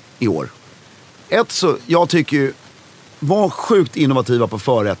någonting i år. Så jag tycker ju, var sjukt innovativa på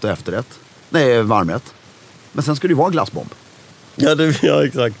förrätt och efterrätt. Nej, varmrätt. Men sen ska det ju vara glassbomb. Ja,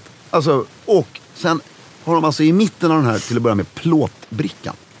 exakt. Alltså, och sen har de alltså i mitten av den här till att börja med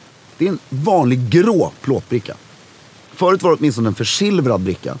plåtbrickan. Det är en vanlig grå plåtbricka. Förut var det åtminstone en försilvrad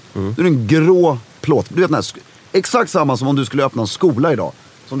bricka. Nu är det en grå plåt. Du vet den här, exakt samma som om du skulle öppna en skola idag.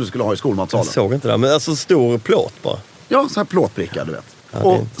 Som du skulle ha i skolmatsalen. Jag såg inte det, men alltså stor plåt bara. Ja, så här plåtbricka, du vet. Ja,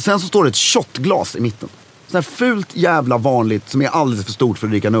 och sen så står det ett shotglas i mitten. Så här fult jävla vanligt som är alldeles för stort för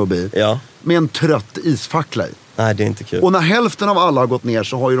att dricka nubbe i. Ja. Med en trött isfackla i. Nej, det är inte kul. Och när hälften av alla har gått ner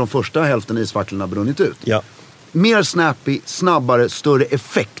så har ju de första hälften isfacklorna brunnit ut. Ja. Mer snappy, snabbare, större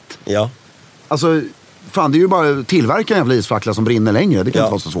effekt. Ja. Alltså, fan, det är ju bara att tillverka en jävla isfackla som brinner längre. Det kan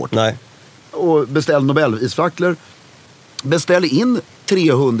inte vara så svårt. Nej. Och beställ Nobel-isfacklor. Beställ in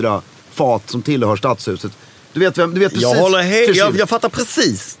 300 fat som tillhör Stadshuset. Du vet precis. Jag fattar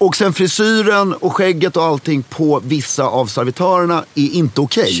precis. Och sen frisyren och skägget och allting på vissa av servitörerna är inte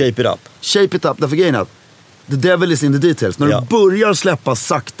okej. Shape it up. Shape it up, därför grejen är att the devil is in the details. När du börjar släppa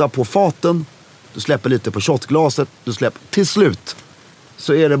sakta på faten, du släpper lite på shotglaset, du släpper till slut,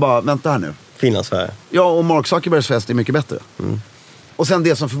 så är det bara, vänta här nu. Finlandsfärg. Ja, och Mark Zuckerbergs fest är mycket bättre. Och sen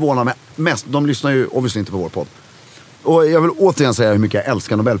det som förvånar mig mest, de lyssnar ju obviously inte på vår podd. Och jag vill återigen säga hur mycket jag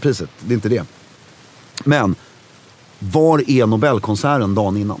älskar Nobelpriset. Det är inte det. Men var är Nobelkonserten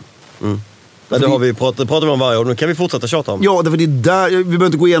dagen innan? Ja, det har vi pratat om varje år. Nu kan vi fortsätta tjata om. Ja, det är där, vi behöver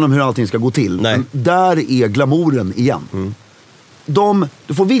inte gå igenom hur allting ska gå till. Nej. Men där är glamouren igen.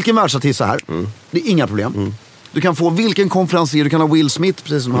 Du får vilken världsartist så här. Det är inga problem. Du kan få vilken konferencier, du kan ha Will Smith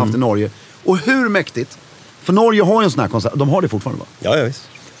precis som de har haft i Norge. Och hur mäktigt? För Norge har ju en sån här konsert, de har det fortfarande va? Ja, visst.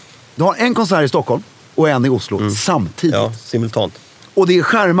 Du har en konsert i Stockholm och en i Oslo samtidigt. Ja, simultant. Och det är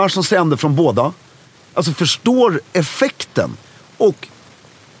skärmar som sänder från båda. Alltså förstår effekten. Och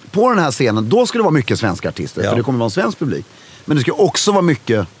på den här scenen, då ska det vara mycket svenska artister. För det kommer vara en svensk publik. Men det ska också vara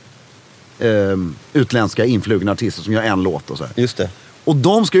mycket utländska influgna artister som gör en låt och så här. Just det. Och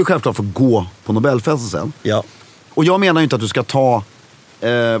de ska ju självklart få gå på Nobelfesten sen. Ja. Och jag menar ju inte att du ska ta,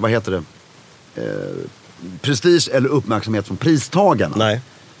 vad heter det? Prestige eller uppmärksamhet från pristagarna. Nej.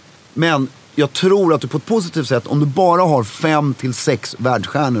 Men jag tror att du på ett positivt sätt, om du bara har 5 till 6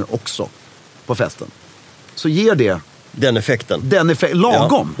 världsstjärnor också på festen, så ger det Den effekten.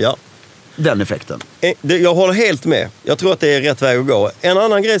 lagom. Ja. Den effekten. Jag håller helt med. Jag tror att det är rätt väg att gå. En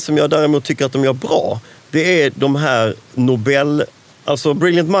annan grej som jag däremot tycker att de gör bra, det är de här Alltså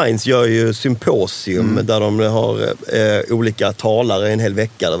Brilliant Minds gör ju symposium där de har olika talare en hel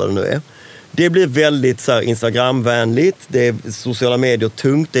vecka eller vad det nu är. Det blir väldigt så här Instagramvänligt, det är sociala medier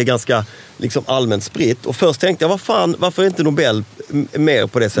tungt, det är ganska liksom allmänt spritt. Och först tänkte jag, varför är inte Nobel mer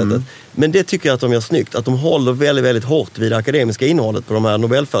på det sättet? Men det tycker jag att de gör snyggt, att de håller väldigt, väldigt hårt vid det akademiska innehållet på de här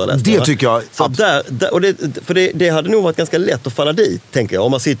Nobelföreläsningarna. Det tycker jag. Så det hade nog varit ganska lätt att falla dit, tänker jag.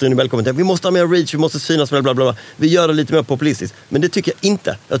 Om man sitter i Nobelkommittén, vi måste ha mer reach, vi måste synas, bla bla bla. Vi gör det lite mer populistiskt. Men det tycker jag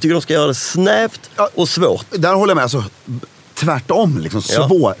inte. Jag tycker de ska göra det snävt och svårt. Där håller jag med. Alltså, tvärtom, liksom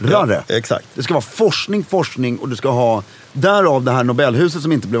svårare. Ja, exakt. Det ska vara forskning och du ska ha därav det här Nobelhuset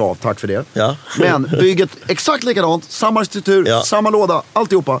som inte blev av, tack för det. Ja. Men bygget exakt likadant, samma arkitektur, samma låda,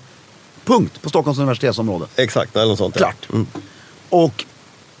 alltihopa. Punkt på Stockholms universitetsområde. Exakt, eller något sånt. Klart.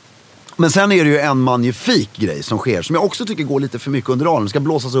 Men sen är det ju en magnifik grej som sker, som jag också tycker går lite för mycket under raden. Det ska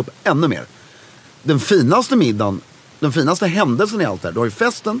blåsas upp ännu mer. Den finaste middagen, den finaste händelsen i allt det här, du har ju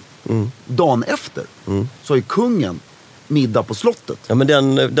festen, dagen efter så har ju kungen middag på slottet. Ja, men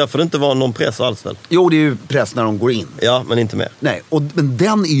där får det inte vara någon press alls väl? Jo, det är ju press när de går in. Ja, men inte mer. Nej, men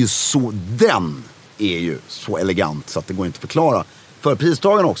den är ju så elegant så att det går inte att förklara. För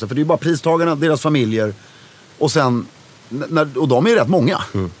pristagarna också, för det är ju bara pristagarna, deras familjer och sen, och de är ju rätt många.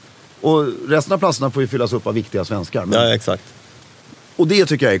 Och resten av platserna får ju fyllas upp av viktiga svenskar. Men, ja, exakt. och det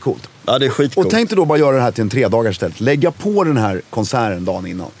tycker jag är coolt. Ja, det är skitcoolt. Och tänk dig då bara göra det här till en 3-dagars istället. Lägga på den här konserten dagen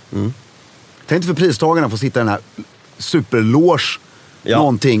innan. Tänk dig för pristagarna få sitta i den här superloge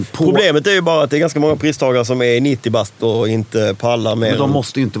någonting på. Problemet är ju bara att det är ganska många pristagare som är 90 bast och inte pallar mer. Men de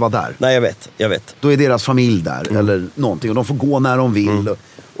måste ju inte vara där. Nej, jag vet. Då är deras familj där eller någonting och de får gå när de vill.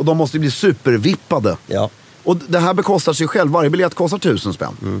 Och de måste bli supervippade. Ja. Och det här bekostar sig själv. Varje biljett kostar 1000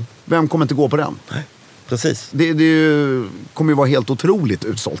 spänn. Vem kommer inte gå på den? Nej, precis. Det kommer ju vara helt otroligt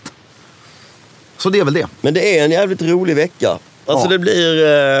utsålt. Så det är väl det. Men det är en jävligt rolig vecka. Alltså det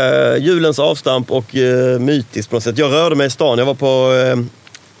blir julens avstamp och mytiskt på något sätt. Jag rörde mig i stan. Jag var på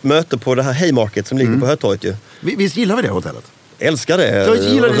möte på det här Haymarket som ligger på Hötorget ju. Visst gillar vi det hotellet? Älskar det. Jag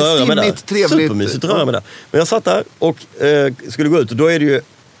gillar det, stimmigt, trevligt. Supermysigt att röra mig där. Men jag satt där och skulle gå ut och då är det ju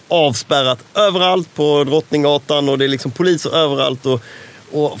avspärrat överallt på Drottninggatan och det är liksom poliser överallt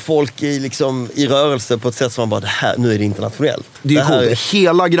och folk i rörelse på ett sätt som man bara, nu är det internationellt. Det är coolt.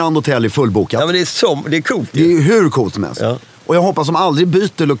 Hela Grand Hotel är fullbokat. Ja, men det är coolt. Det är hur coolt som helst. Ja. Och jag hoppas de aldrig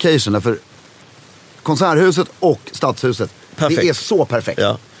byter location för Konserthuset och Stadshuset. Perfekt. Det är så perfekt.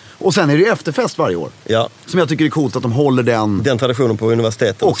 Ja. Och sen är det ju efterfest varje år. Ja. Som jag tycker är coolt att de håller den traditionen på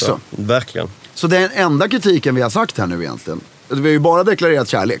universitetet också. Verkligen. Så den enda kritiken vi har sagt här nu egentligen, vi har ju bara deklarerat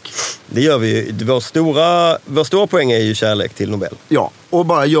kärlek. Det gör vi ju. Vår stora poäng är ju kärlek till Nobel. Ja, och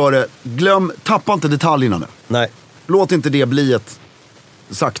bara gör det. Tappa inte detaljerna nu. Nej. Låt inte det bli ett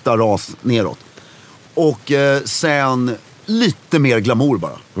sakta ras neråt. Och sen lite mer glamour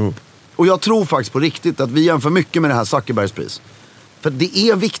bara. Och jag tror faktiskt på riktigt att vi jämför mycket med det här Zuckerbergs pris. För det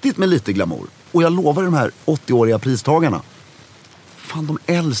är viktigt med lite glamour. Och jag lovar de här 80-åriga pristagarna. Fan,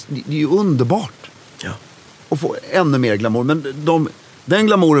 de älskar. Det är ju underbart. Ja. Och få ännu mer glamour. Men den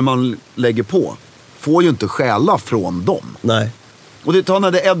glamouren man lägger på får ju inte stjäla från dem. Nej. Och det tar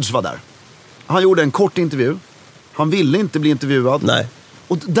när The Edge var där. Han gjorde en kort intervju. Han ville inte bli intervjuad. Nej.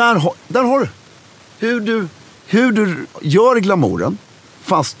 Och där har du. Hur du gör glamouren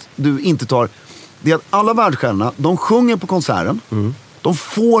fast du inte tar. Det är att alla världsstjärnorna, de sjunger på konserten. De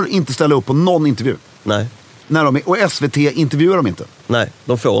får inte ställa upp på någon intervju. Nej. När de är, och SVT intervjuar dem inte. Nej,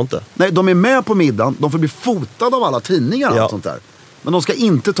 de får inte. Nej, de är med på middagen. De får bli fotade av alla tidningar och allt sånt där. Men de ska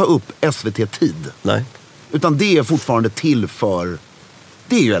inte ta upp SVT-tid. Nej. Utan det är fortfarande till för...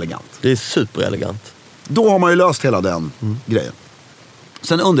 Det är ju elegant. Det är superelegant. Då har man ju löst hela den grejen.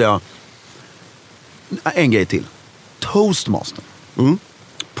 Sen undrar jag... En grej till. Toastmaster.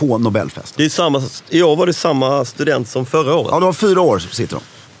 På Nobelfest. Det är i år var det samma student som förra året. Ja, det var 4 år sitter de.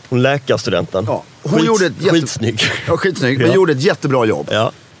 Hon läkarstudenten. Ja. Hon gjorde ett skitsnygg. Ja, skitsnygg. Men gjorde ett jättebra jobb.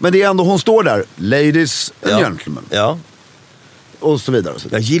 Ja. Men det är ändå, hon står där. Ladies and gentlemen. Ja. Och så vidare. Och så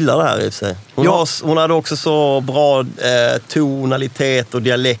vidare. Jag gillar det här i och för sig. Hon hade också så bra tonalitet och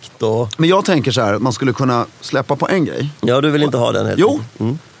dialekt. Men jag tänker så här, att man skulle kunna släppa på en grej. Ja, du vill inte ha den helt. Jo,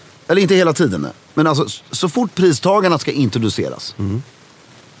 eller inte hela tiden. Men alltså, så fort pristagarna ska introduceras.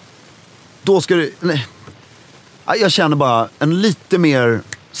 Då ska det... Nej. Jag känner bara en lite mer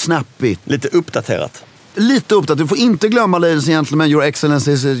snappy. Lite uppdaterat. Du får inte glömma ladies and gentlemen, your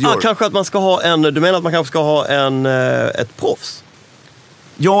excellency is your... Kanske att man ska ha du menar att man kanske ska ha ett proffs?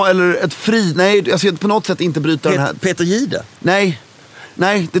 Ja, eller ett fri... Nej, jag ska på något sätt inte bryta den här... Peter Gide? Nej,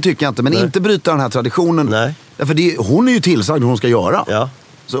 det tycker jag inte. Men inte bryta den här traditionen. Nej. Därför hon är ju tillsagd hur hon ska göra. Ja.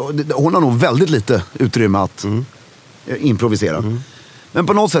 Så hon har nog väldigt lite utrymme att improvisera. Men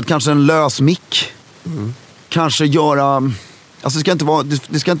på något sätt kanske en lös mick. Kanske göra... Alltså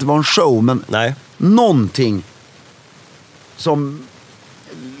det ska inte vara en show, men någonting som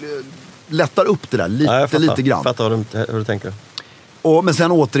lättar upp det där lite grann. Jag fattar hur du tänker. Men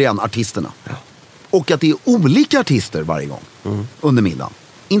sen återigen artisterna. Ja. Och att det är olika artister varje gång under middagen.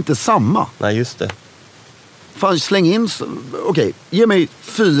 Inte samma. Nej, just det. Fan, släng in... Okej, ge mig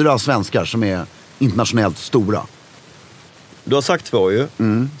 4 svenskar som är internationellt stora. Du har sagt 2 ju.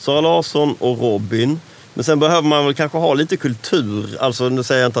 Sara Larsson och Robin. Men sen behöver man väl kanske ha lite kultur. Alltså, nu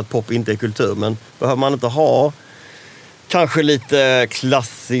säger jag inte att pop inte är kultur, men behöver man inte ha kanske lite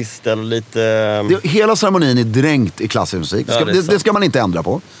klassiskt eller lite... Hela ceremonin är dränkt i klassisk musik. Det ska man inte ändra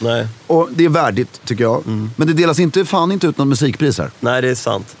på. Nej. Och det är värdigt, tycker jag. Men det delas inte ut någon musikpris här. Nej, det är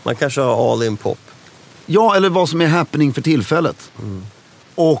sant. Man kanske har all in pop. Ja, eller vad som är happening för tillfället.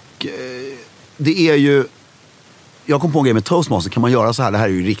 Och det är ju... Jag kom på en grej med Toastmaster. Kan man göra så här? Det här är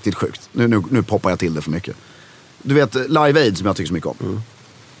ju riktigt sjukt. Nu poppar jag till det för mycket. Du vet, Live Aid som jag tycker så mycket om.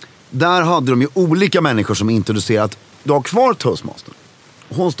 Där hade de ju olika människor som introducerat. Du har kvar Toastmaster.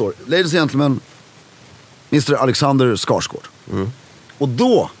 Hon står, ladies and gentlemen, Mr. Alexander Skarsgård. Och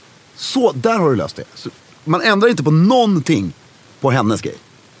då, där har du löst det. Så man ändrar inte på någonting på hennes grej.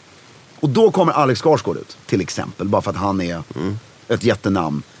 Och då kommer Alex Skarsgård ut, till exempel. Bara för att han är ett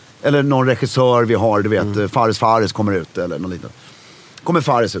jättenamn. Eller någon regissör vi har, du vet, Fares kommer ut eller något liknande. Kommer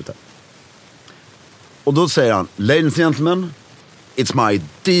Fares ut här. Och då säger han, ladies and gentlemen, it's my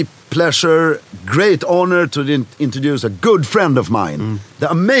deep pleasure, great honor to introduce a good friend of mine. The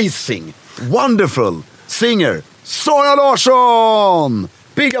amazing, wonderful singer, Sara Larsson!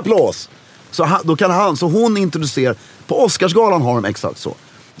 Big applås! Så hon introducerar, på Oscarsgalan har de exakt så.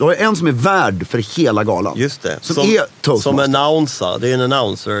 Du har en som är värd för hela galan. Just det. Som är Toastmaster. Som announcer. Det är en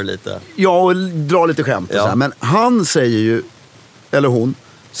announcer lite. Ja, och drar lite skämt och så här. Men han säger ju, eller hon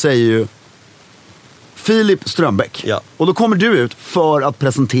säger ju Filip Strömbäck. Ja. Och då kommer du ut för att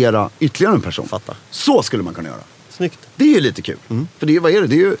presentera ytterligare en person. Fattar. Så skulle man kunna göra. Snyggt. Det är ju lite kul. För vad är det?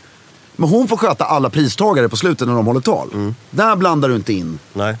 Det är ju... Men hon får sköta alla pristagare på slutet när de håller tal. Där blandar du inte in.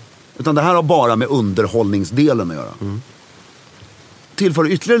 Nej. Utan det här har bara med underhållningsdelen att göra.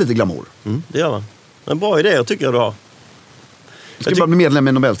 Tillför ytterligare lite glamour. Det gör man. En bra idé, jag tycker jag du har. Ska bara bli medlem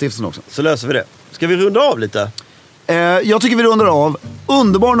i Nobelstiftelsen också. Så löser vi det. Ska vi runda av lite? Jag tycker vi rundar av.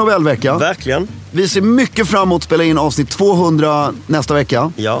 Underbar Nobelvecka. Verkligen. Vi ser mycket fram emot att spela in avsnitt 200 nästa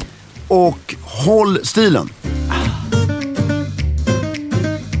vecka. Ja. Och håll stilen.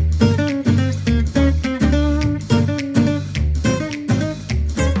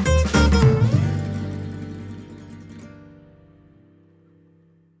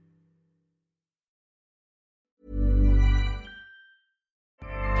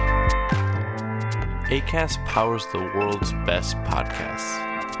 Acast powers the world's best podcasts.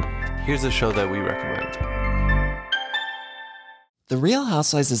 Here's a show that we recommend. The Real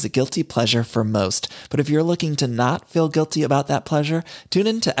Housewives is a guilty pleasure for most, but if you're looking to not feel guilty about that pleasure, tune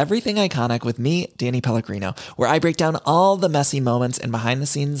in to Everything Iconic with me, Danny Pellegrino, where I break down all the messy moments and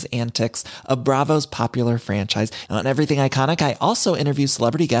behind-the-scenes antics of Bravo's popular franchise. And on Everything Iconic, I also interview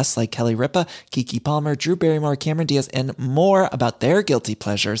celebrity guests like Kelly Ripa, Keke Palmer, Drew Barrymore, Cameron Diaz, and more about their guilty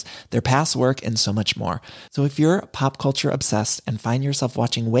pleasures, their past work, and so much more. So if you're pop culture obsessed and find yourself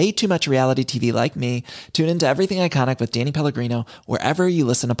watching way too much reality TV like me, tune into Everything Iconic with Danny Pellegrino, wherever you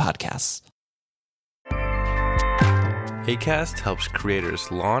listen to podcasts. Acast helps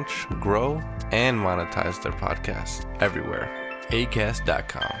creators launch, grow, and monetize their podcasts everywhere.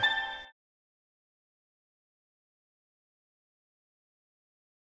 Acast.com.